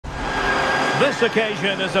This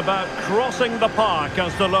occasion is about crossing the park,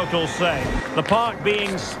 as the locals say. The park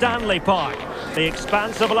being Stanley Park, the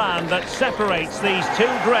expanse of land that separates these two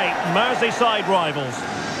great Merseyside rivals.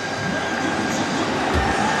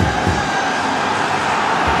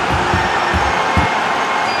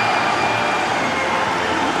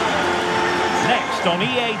 Next on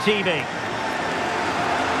EA TV.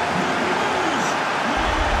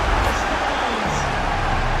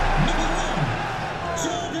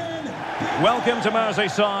 Welcome to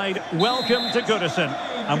Merseyside, welcome to Goodison.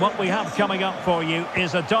 And what we have coming up for you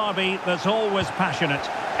is a derby that's always passionate.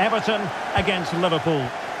 Everton against Liverpool.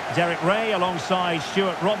 Derek Ray alongside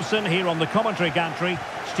Stuart Robson here on the commentary gantry.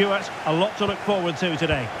 Stuart, a lot to look forward to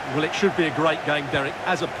today. Well, it should be a great game, Derek.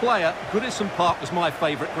 As a player, Goodison Park was my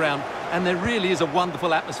favourite ground, and there really is a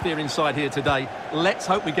wonderful atmosphere inside here today. Let's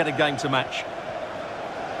hope we get a game to match.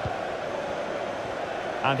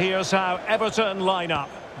 And here's how Everton line up.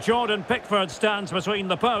 Jordan Pickford stands between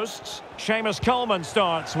the posts. Seamus Coleman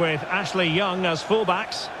starts with Ashley Young as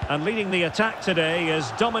fullbacks. And leading the attack today is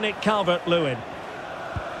Dominic Calvert-Lewin.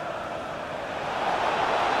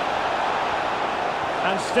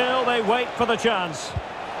 And still they wait for the chance.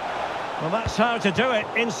 Well, that's how to do it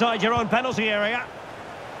inside your own penalty area.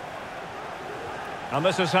 And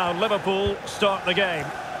this is how Liverpool start the game.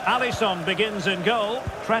 Alisson begins in goal.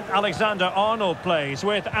 Trent Alexander-Arnold plays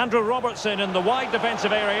with Andrew Robertson in the wide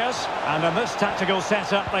defensive areas. And in this tactical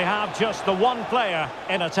setup, they have just the one player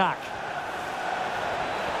in attack.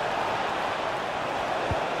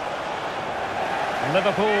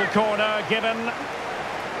 Liverpool corner given.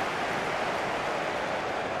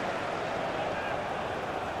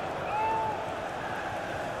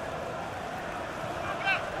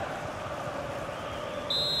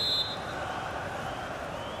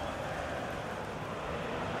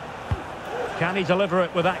 Can he deliver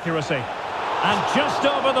it with accuracy? And just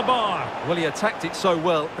over the bar. Well, he attacked it so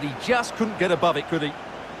well, but he just couldn't get above it, could he?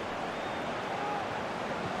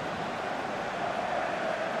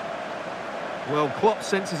 Well, Klopp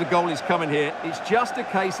senses a goal is coming here. It's just a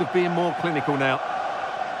case of being more clinical now.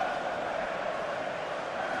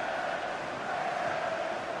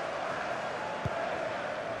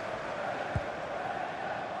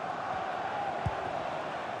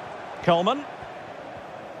 Coleman.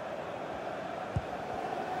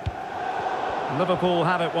 Liverpool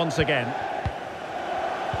have it once again.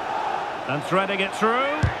 And threading it through.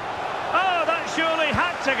 Oh, that surely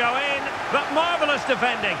had to go in, but marvellous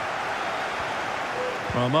defending.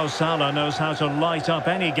 Well, Mo Salah knows how to light up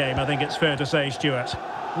any game, I think it's fair to say, Stuart.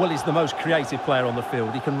 Well, he's the most creative player on the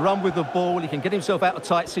field. He can run with the ball, he can get himself out of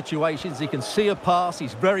tight situations, he can see a pass,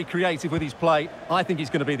 he's very creative with his play. I think he's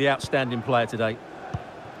going to be the outstanding player today.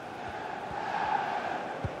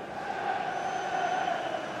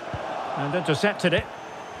 And intercepted it.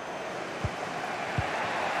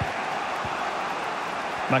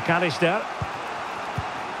 McAllister.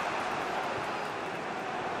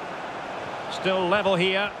 Still level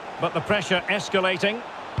here, but the pressure escalating.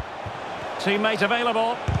 Teammate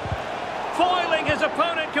available. Foiling his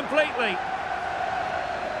opponent completely.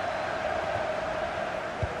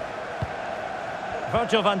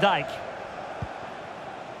 Virgil van Dijk.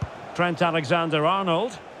 Trent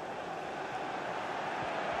Alexander-Arnold.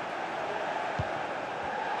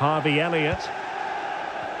 Harvey Elliott.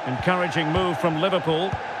 Encouraging move from Liverpool.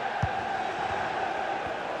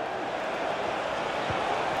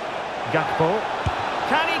 Gakpo.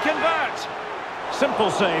 Can he convert? Simple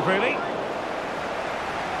save, really.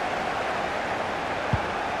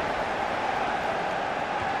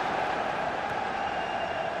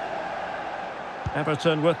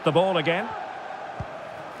 Everton with the ball again.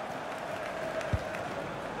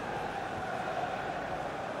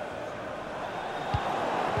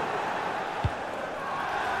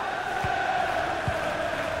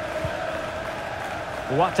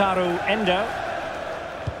 Wataru Endo.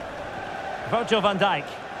 Virgil van Dijk.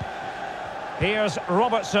 Here's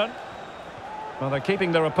Robertson. Well, they're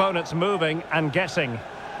keeping their opponents moving and guessing.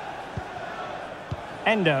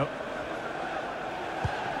 Endo.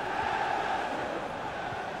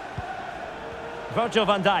 Virgil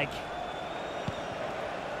van Dijk.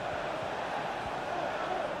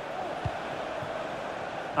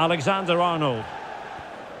 Alexander-Arnold.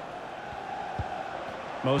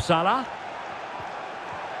 Mo Salah.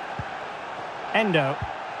 Endo.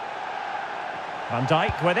 Van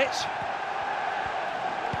Dijk with it.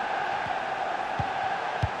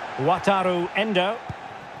 Wataru Endo.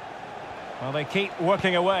 Well, they keep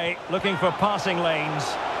working away, looking for passing lanes.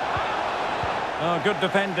 Oh, good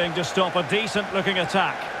defending to stop a decent-looking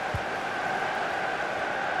attack.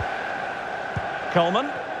 Coleman.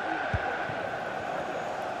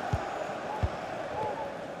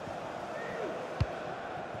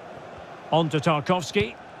 On to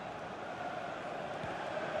Tarkowski.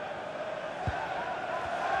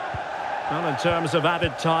 Well, in terms of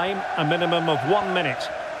added time, a minimum of 1 minute.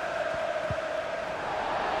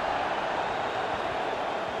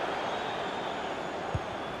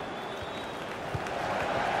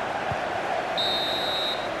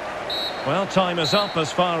 Well, time is up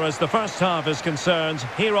as far as the first half is concerned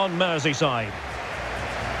here on Merseyside.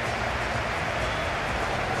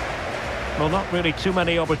 Well, not really too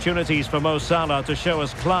many opportunities for Mo Salah to show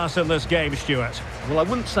us class in this game, Stuart. Well, I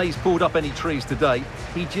wouldn't say he's pulled up any trees today.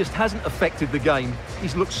 He just hasn't affected the game.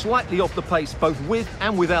 He's looked slightly off the pace both with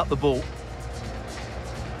and without the ball.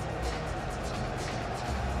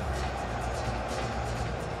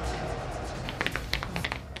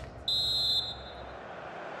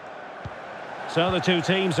 So the two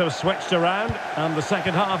teams have switched around and the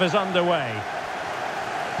second half is underway.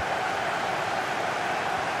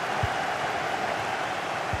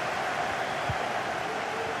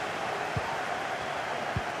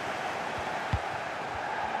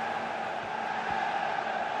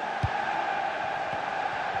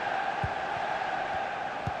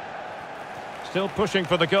 Still pushing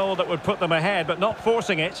for the goal that would put them ahead, but not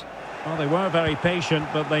forcing it. Well, they were very patient,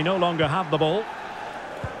 but they no longer have the ball.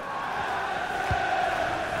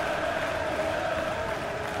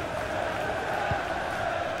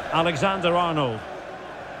 Alexander-Arnold.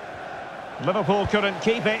 Liverpool couldn't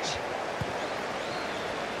keep it.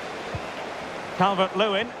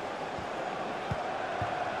 Calvert-Lewin.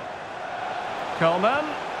 Coleman.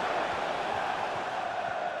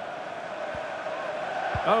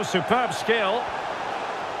 Oh, superb skill.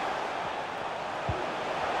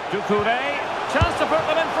 Doucouré. Chance to put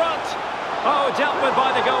them in front. Oh, dealt with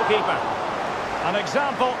by the goalkeeper. An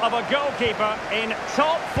example of a goalkeeper in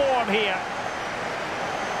top form here.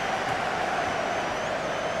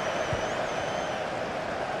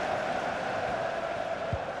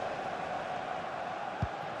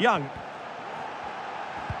 Young.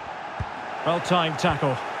 Well-timed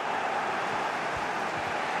tackle.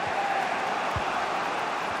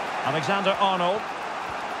 Alexander-Arnold.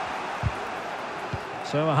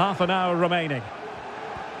 So a half an hour remaining.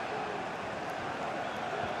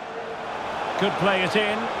 Could play it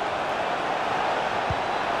in.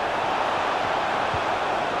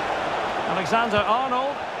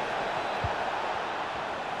 Alexander-Arnold.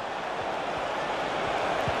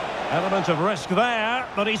 Element of risk there,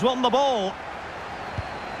 but he's won the ball.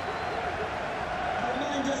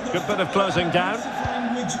 Good bit of closing down.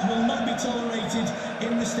 Language will not be tolerated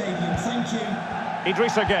in the stadium. Thank you.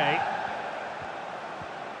 Idrissa Gueye.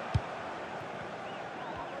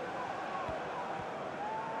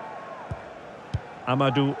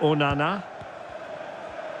 Amadou Onana.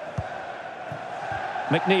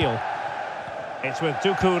 McNeil. It's with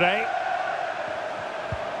Doucouré.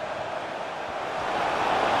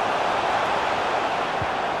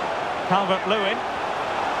 Calvert-Lewin.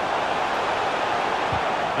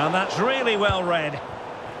 And that's really well read.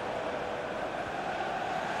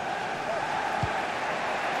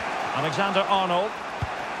 Alexander-Arnold.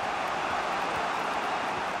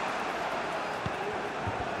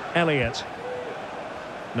 Elliott.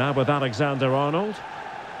 Now with Alexander-Arnold.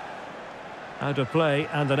 Out of play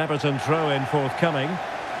and an Everton throw-in forthcoming.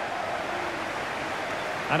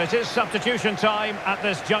 And it is substitution time at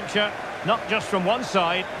this juncture. Not just from one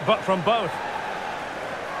side, but from both.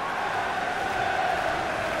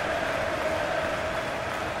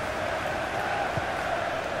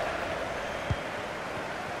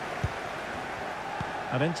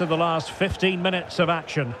 And into the last 15 minutes of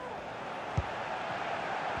action.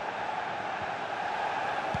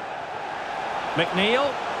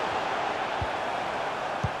 McNeil.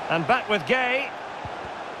 And back with Gueye.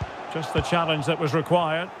 Just the challenge that was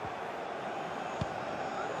required.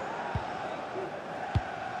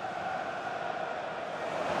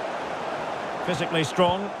 Physically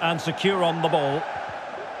strong and secure on the ball.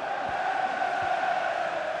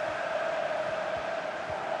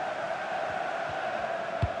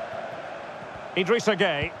 Idrissa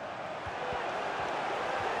Gueye.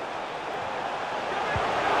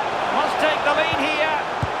 Must take the lead here.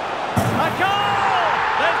 A goal!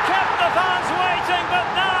 They've kept the fans waiting, but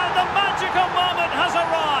now the magical moment has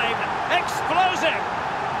arrived. Explosive!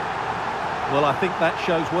 Well, I think that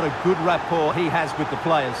shows what a good rapport he has with the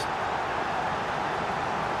players.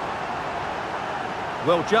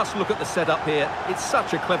 Well, just look at the setup here. It's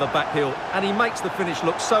such a clever backheel, and he makes the finish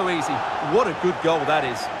look so easy. What a good goal that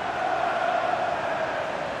is.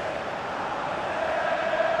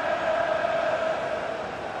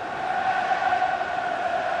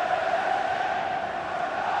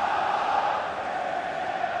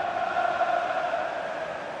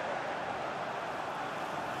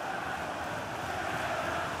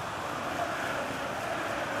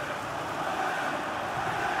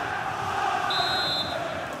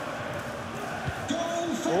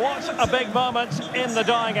 What a big moment in the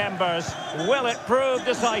dying embers. Will it prove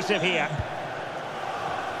decisive here?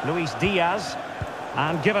 Luis Diaz.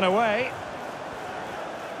 And given away.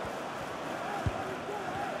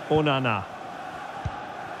 Onana.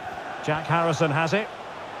 Jack Harrison has it.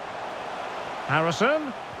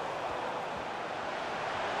 Harrison.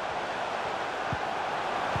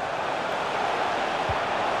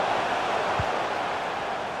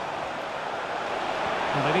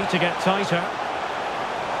 And they need to get tighter.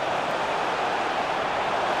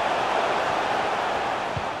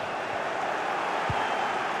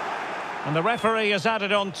 And the referee has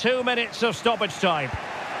added on 2 minutes of stoppage time.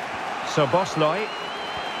 So Bosloy.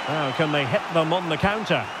 Now can they hit them on the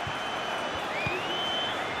counter?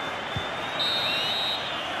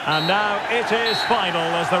 And now it is final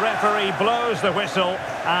as the referee blows the whistle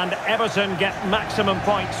and Everton get maximum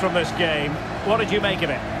points from this game. What did you make of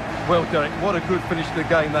it? Well, Derek, what a good finish to the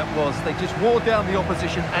game that was. They just wore down the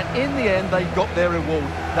opposition and in the end they got their reward.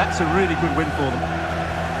 That's a really good win for them.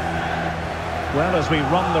 Well, as we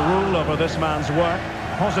run the rule over this man's work,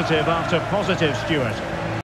 positive after positive, Stuart.